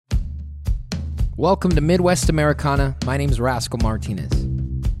Welcome to Midwest Americana. My name is Rascal Martinez.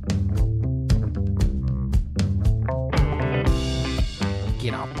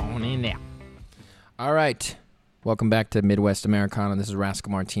 Get up on in there. All right. Welcome back to Midwest Americana. This is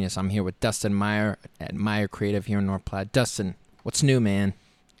Rascal Martinez. I'm here with Dustin Meyer at Meyer Creative here in North Platte. Dustin, what's new, man?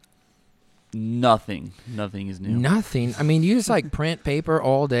 Nothing. Nothing is new. Nothing? I mean, you just like print paper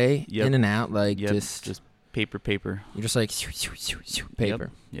all day, in and out, like just paper. You're just like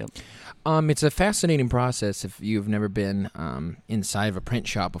paper. Yep. It's a fascinating process if you've never been inside of a print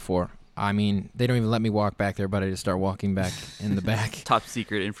shop before. I mean, they don't even let me walk back there, but I just start walking back in the back. Top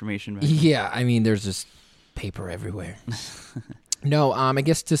secret information. Back Yeah, I mean, there's just paper everywhere. No, I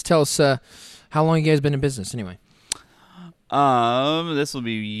guess just tell us how long you guys been in business anyway. This will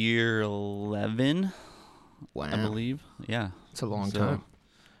be year 11. Wow. I believe. Yeah. It's a long time.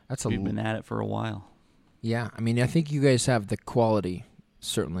 We've been at it for a while. Yeah, I mean, I think you guys have the quality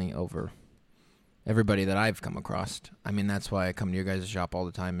certainly over everybody that I've come across. I mean, that's why I come to your guys' shop all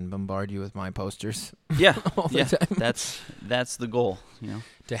the time and bombard you with my posters. Yeah, all the time. That's the goal, you know.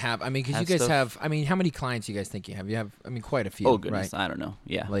 To have, I mean, because you guys have, I mean, how many clients you guys think you have? You have, I mean, quite a few. Oh goodness, right? I don't know.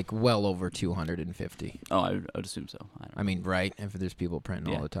 Yeah, like well over 250. Oh, I would assume so. I mean, right? If there's people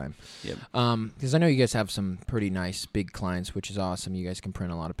printing all the time. Yep. Because I know you guys have some pretty nice big clients, which is awesome. You guys can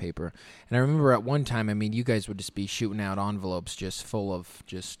print a lot of paper. And I remember at one time, I mean, you guys would just be shooting out envelopes just full of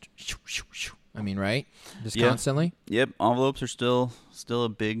just. I mean, right? Just constantly. Yep. Envelopes are still a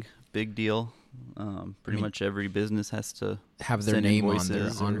big deal. Pretty much every business has to have their name on their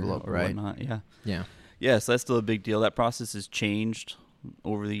envelope, or right? Whatnot. Yeah. Yeah. Yeah. So that's still a big deal. That process has changed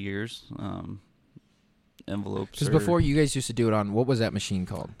over the years. Envelopes. Because before you guys used to do it on, what was that machine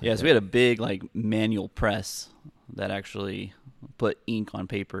called? Yeah. So we had a big like manual press that actually put ink on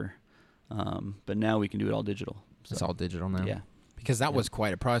paper. But now we can do it all digital. So. It's all digital now. Yeah. Because that was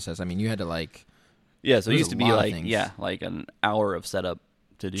quite a process. I mean, you had to like. Yeah. So it used to be like an hour of setup.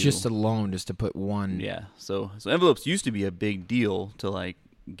 To do. Just to put one. Yeah. So envelopes used to be a big deal to like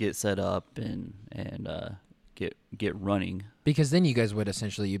get set up and get running. Because then you guys would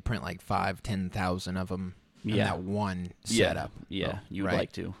essentially you'd print like 5,000-10,000 of them in that one setup. Yeah. You would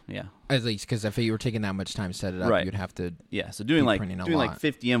like to. Yeah. At least because if you were taking that much time to set it up, you'd have to. Yeah. So doing like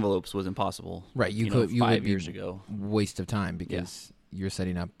 50 envelopes was impossible. Right. You could 5 years ago. Waste of time because you're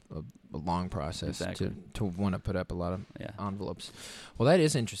setting up a long process to want to put up a lot of envelopes. Well, that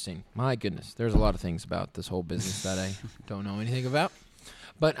is interesting. My goodness, there's a lot of things about this whole business that I don't know anything about.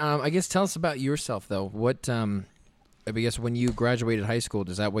 But I guess tell us about yourself though. What I guess when you graduated high school,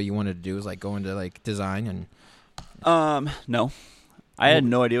 is that what you wanted to do? Was like go into like design and? No, I had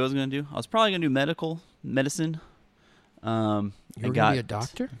no idea what I was going to do. I was probably going to do medicine. You were going to be a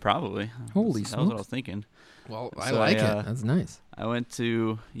doctor? Probably. Holy smokes. That was what I was thinking. Well, I like it. That's nice. I went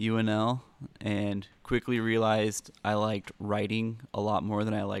to UNL and quickly realized I liked writing a lot more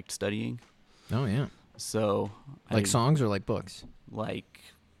than I liked studying. Oh, yeah. So like songs or like books? Like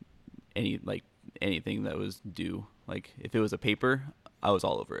anything that was due. Like if it was a paper, I was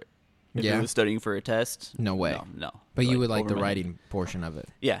all over it. If it was studying for a test, no way. No. But you would like the writing portion of it.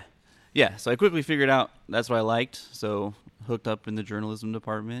 Yeah. Yeah. So I quickly figured out that's what I liked. So hooked up in the journalism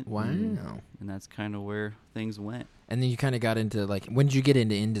department. Wow. And that's kind of where things went. And then you kind of got into like, when did you get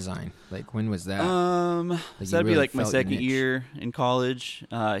into InDesign? Like when was that? So that'd be like my second year in college.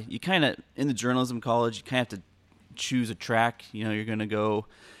 You kind of, in the journalism college, you kind of have to choose a track. You know, you're going to go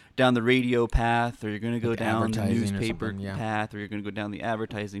down the radio path, or you're going to go down the newspaper path, or you're going to go down the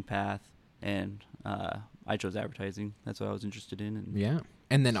advertising path. And I chose advertising. That's what I was interested in. And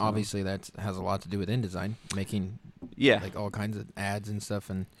and then obviously that has a lot to do with InDesign, making like all kinds of ads and stuff.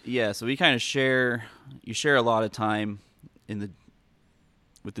 And so we kind of share a lot of time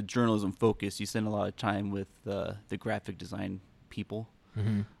with the journalism focus. You spend a lot of time with the graphic design people.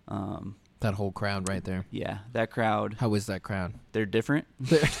 Mm-hmm. That whole crowd right there. Yeah, that crowd. How is that crowd? They're different.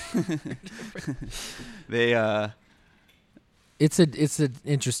 It's an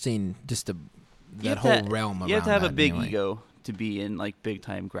interesting that whole realm around. You have to have a big ego to be in like big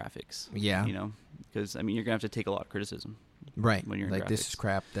time graphics. Yeah, you know, because I mean you're gonna have to take a lot of criticism. Right. When you're in like graphics. This is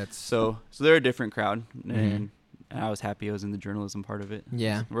crap. That's so they're a different crowd, and I was happy I was in the journalism part of it.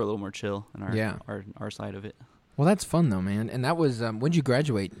 Yeah, we're a little more chill in our side of it. Well, that's fun though, man. And that was when did you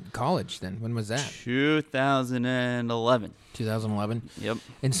graduate college? Then when was that? 2011. 2011. Yep.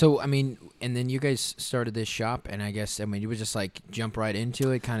 And so I mean, and then you guys started this shop, and I guess you would just like jump right into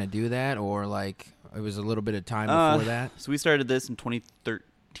it, kind of do that, or like it was a little bit of time before that. So we started this in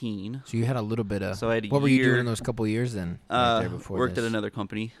 2013. So you had a little bit of. So I had what were you doing in those couple of years then? Right there before worked at another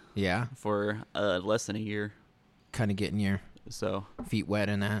company. Yeah. For less than a year. Kind of getting your feet wet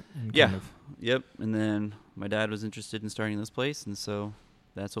in that. And Yep. And then my dad was interested in starting this place, and so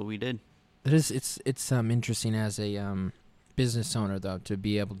that's what we did. It's interesting as a business owner, though, to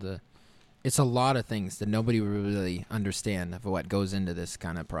be able to. It's a lot of things that nobody will really understand of what goes into this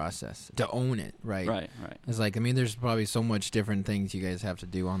kind of process. To own it, right? Right. It's like, I mean, there's probably so much different things you guys have to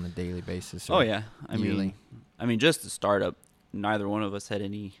do on the daily basis. Oh, yeah. I mean, just to start up, neither one of us had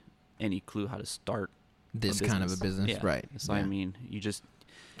any clue how to start this kind of a business. Yeah. Right. So, I mean, you just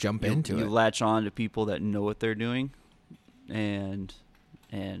jump into it. You latch on to people that know what they're doing, and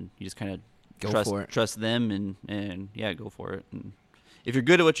you just kind of trust them and yeah, go for it. And if you're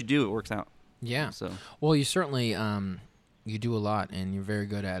good at what you do, it works out. Yeah. So, well, you certainly you do a lot, and you're very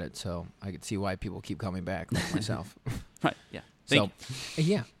good at it. So I could see why people keep coming back, like myself. Right. Yeah.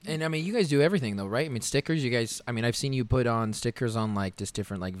 Yeah. And I mean, you guys do everything though, right? I mean, stickers. You guys. I mean, I've seen you put on stickers on like just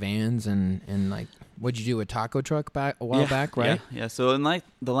different like vans and like what'd you do, a taco truck a while back, right? Yeah. So in like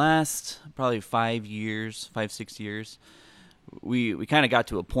the last probably 5 6 years, we kind of got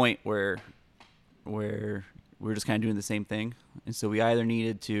to a point where we're just kind of doing the same thing, and so we either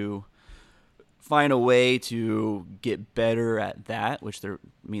needed to find a way to get better at that, which the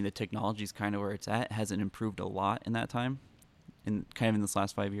technology is kind of where it's at. It hasn't improved a lot in that time, in this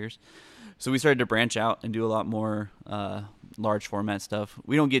last 5 years. So we started to branch out and do a lot more large format stuff.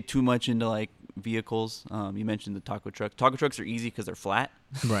 We don't get too much into like vehicles. You mentioned the taco truck. Taco trucks are easy because they're flat.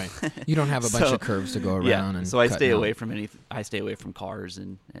 Right. You don't have a bunch of curves to go around. Yeah. And so I stay away from I stay away from cars,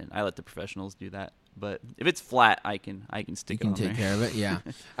 and I let the professionals do that. But if it's flat, I can stick it on there. You can take care of it, yeah.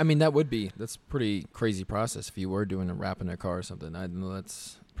 I mean, that's a pretty crazy process if you were doing a wrap in a car or something. I know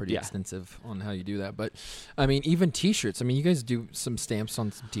that's pretty extensive on how you do that. But, I mean, even T-shirts. I mean, you guys do some stamps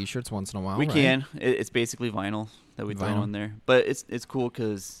on some T-shirts once in a while, We right? can. It's basically vinyl that we throw on there. But it's cool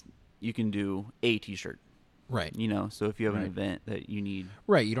because you can do a T-shirt. Right. So if you have an event that you need.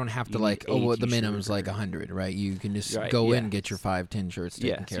 Right. You don't have to the minimum's like 100, right? You can just go in and get your 5-10 shirts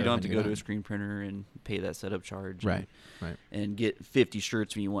taken care of. So you don't have to go to a screen printer and pay that setup charge. Right. And get 50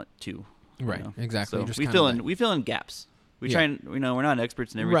 shirts when you want to. Right. Exactly. So we fill in gaps. We try and, we're not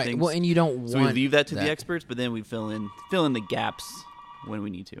experts in everything. Right. Well, and you don't so we leave that to the experts, but then we fill in the gaps when we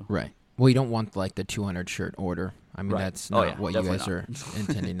need to. Right. Well, you don't want like the 200 shirt order. I mean, that's not what you guys are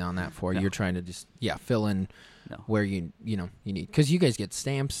intending on that for. No. You're trying to just fill in where you need, because you guys get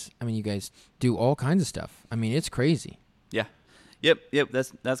stamps. I mean, you guys do all kinds of stuff. I mean, it's crazy. Yeah. Yep.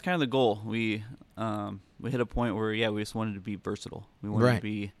 That's kind of the goal. We hit a point where we just wanted to be versatile. We wanted to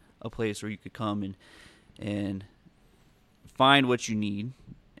be a place where you could come and find what you need,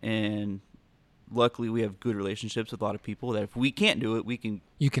 and luckily we have good relationships with a lot of people that if we can't do it,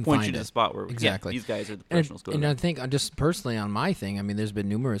 you can point you to the spot where these guys are the professionals. And I think just personally on my thing, I mean, there's been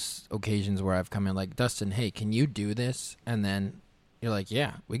numerous occasions where I've come in like, Dustin, hey, can you do this? And then you're like,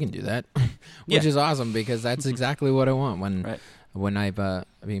 yeah, we can do that, which is awesome because that's exactly what I want. When I've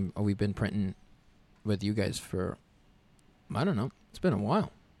we've been printing with you guys for, I don't know, it's been a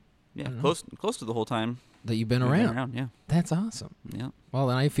while. Yeah, close to the whole time that you've been around. Yeah, that's awesome. Yeah. Well,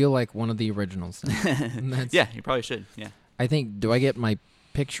 then I feel like one of the originals. Yeah, you probably should. Yeah. I think. Do I get my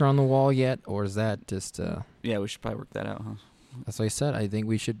picture on the wall yet, or is that just? Yeah, we should probably work that out, huh? That's what I said. I think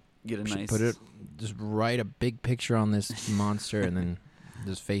we should just write a big picture on this monster, and then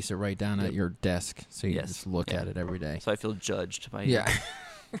just face it right down at your desk, so you just look at it every day. So I feel judged by you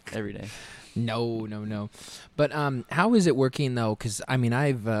every day. No. But how is it working, though? Because, I mean,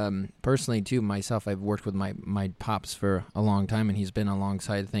 I've personally, too, myself, I've worked with my pops for a long time, and he's been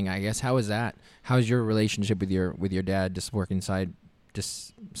alongside the thing. I guess, how is that? How's your relationship with your dad, just working side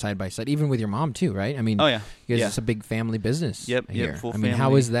by side, even with your mom, too, right? I mean, you guys, it's a big family business here. Full I mean, family.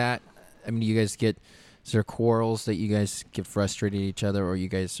 How is that? I mean, do you guys is there quarrels that you guys get frustrated at each other, or are you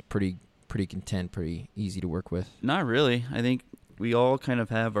guys pretty content, pretty easy to work with? Not really. I think we all kind of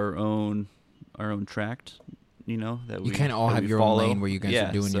have our own tract, that you kind of all have your own lane where you guys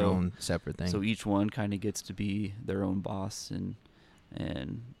are doing your own separate thing. So each one kind of gets to be their own boss, and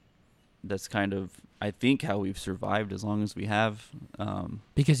that's kind of, I think, how we've survived as long as we have.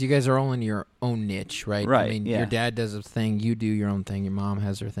 Because you guys are all in your own niche, right? Right. I mean, your dad does a thing, you do your own thing, your mom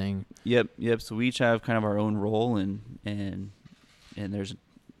has her thing. Yep. So we each have kind of our own role, and there's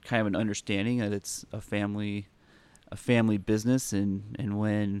kind of an understanding that it's a family business, and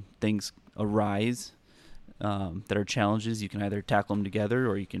when things arise that are challenges, you can either tackle them together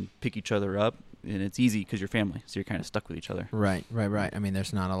or you can pick each other up, and it's easy because you're family, so you're kind of stuck with each other. Right. I mean,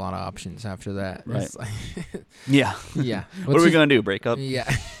 there's not a lot of options after that. Right. Yeah. What are we going to do, break up?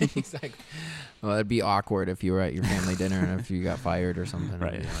 Yeah, exactly. Well, it'd be awkward if you were at your family dinner and if you got fired or something.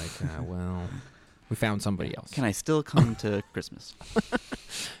 Right. Like, well, We found somebody else. Can I still come to Christmas?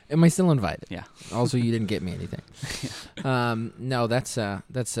 Am I still invited? Yeah. Also, you didn't get me anything. No, it's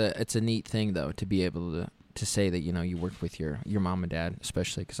a neat thing though to be able to say that you work with your mom and dad,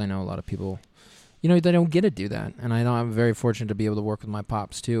 especially because I know a lot of people, they don't get to do that, and I know I'm very fortunate to be able to work with my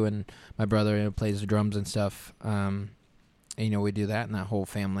pops too, and my brother plays the drums and stuff. And, we do that and that whole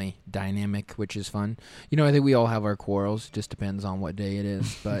family dynamic, which is fun. I think we all have our quarrels. Just depends on what day it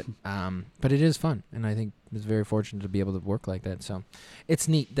is. But it is fun. And I think it's very fortunate to be able to work like that. So it's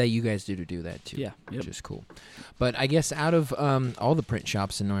neat that you guys do that too. Yeah. Which is cool. But I guess out of all the print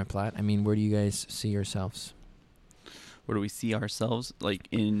shops in North Platte, where do you guys see yourselves? Where do we see ourselves?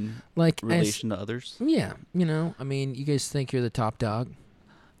 In relation to others? Yeah. You guys think you're the top dog?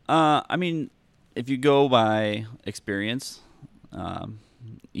 If you go by experience,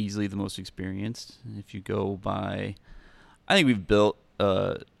 easily the most experienced. If you go by, I think we've built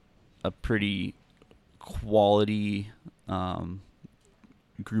a pretty quality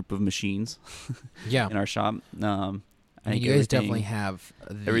group of machines. Yeah. In our shop. I think you guys definitely have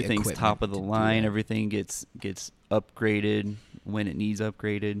everything's top of the line. Everything gets upgraded when it needs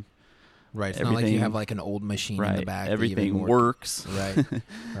upgraded. Right. It's not like you have an old machine in the back. Everything works. Right.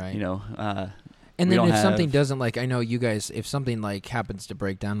 Right. And then if something doesn't, I know you guys, if something happens to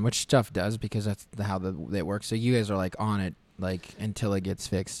break down, which stuff does because that's how that works. So you guys are on it until it gets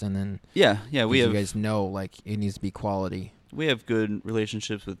fixed, and then we have. You guys know it needs to be quality. We have good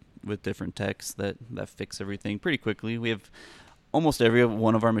relationships with different techs that fix everything pretty quickly. We have almost every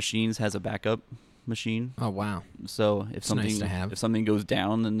one of our machines has a backup machine. Oh wow! So if something goes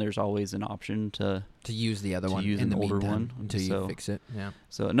down, then there's always an option to use the other one, use an older one until you fix it. Yeah.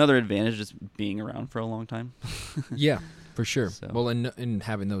 So another advantage is being around for a long time. Yeah, for sure. So. Well, and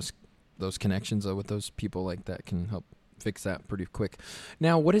having those connections with those people that can help fix that pretty quick.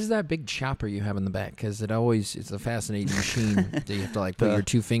 Now, what is that big chopper you have in the back? Because it's a fascinating machine that you have to put your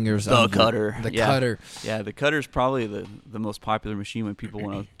two fingers on. The cutter. The cutter. Yeah, the cutter's probably the most popular machine when people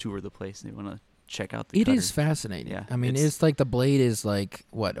want to tour the place. They want to check out the cutter. It is fascinating. Yeah, it's the blade is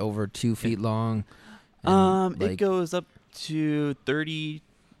over 2 feet long? It goes up to 30.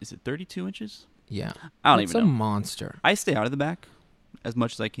 Is it 32 inches? Yeah, I don't even know. It's a monster. I stay out of the back as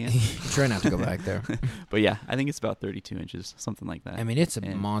much as I can. Try not to go back there. But yeah, I think it's about 32 inches, something like that. It's a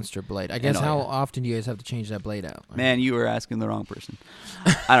monster blade. I guess how often do you guys have to change that blade out? Man, you were asking the wrong person.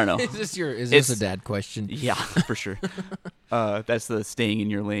 I don't know. Is this a dad question? Yeah, for sure. That's the staying in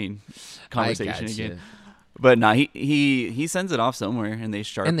your lane conversation again. But no, he sends it off somewhere, and they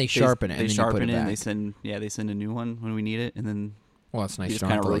sharpen it. They sharpen it, and they send a new one when we need it, and then it's nice. We just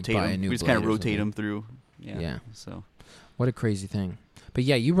kind of rotate them. We just kind of rotate them through. Yeah. So, what a crazy thing. But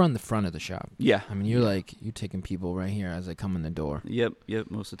yeah, you run the front of the shop. Yeah. You're you're taking people right here as they come in the door. Yep.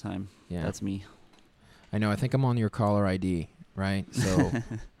 Most of the time. Yeah. That's me. I know. I think I'm on your caller ID, right? So,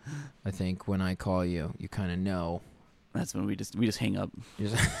 I think when I call you, you kind of know. That's when we just hang up. We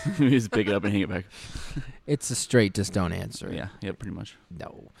just pick it up and hang it back. It's a straight, just don't answer. Yeah, pretty much.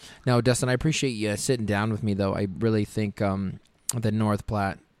 No, Dustin, I appreciate you sitting down with me, though. I really think that North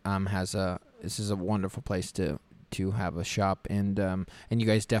Platte this is a wonderful place to have a shop, and you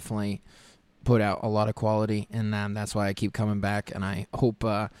guys definitely put out a lot of quality, and that's why I keep coming back. And I hope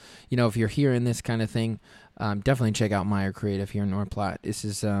if you're hearing this kind of thing, definitely check out Meyer Creative here in North Platte. This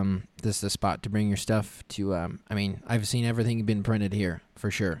is the spot to bring your stuff to. I've seen everything been printed here for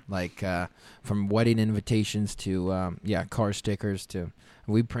sure, from wedding invitations to car stickers to.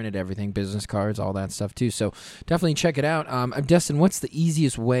 We printed everything, business cards, all that stuff too. So definitely check it out. Dustin, what's the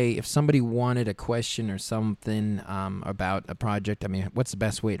easiest way if somebody wanted a question or something about a project? What's the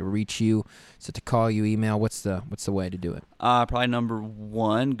best way to reach you? Is it to call you, email? What's the way to do it? Probably number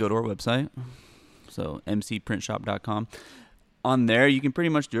one, go to our website. So mcprintshop.com. On there, you can pretty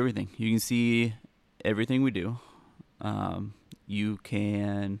much do everything. You can see everything we do. You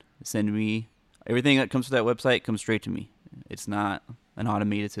can send me everything that comes to that website comes straight to me. It's not an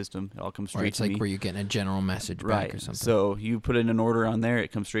automated system. It all comes straight to me. It's where you're getting a general message back or something. So you put in an order on there.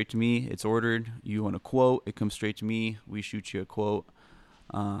 It comes straight to me. It's ordered. You want a quote. It comes straight to me. We shoot you a quote.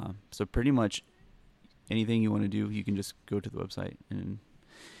 So pretty much anything you want to do, you can just go to the website. And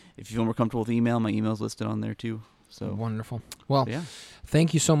if you feel more comfortable with email, my email's listed on there too. So wonderful. Well,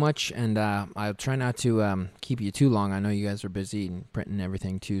 thank you so much, and I'll try not to keep you too long. I know you guys are busy and printing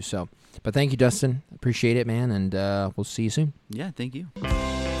everything too. So, but thank you, Dustin. Appreciate it, man, and we'll see you soon. Yeah, thank you.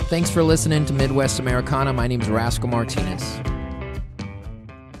 Thanks for listening to Midwest Americana. My name is Rascal Martinez.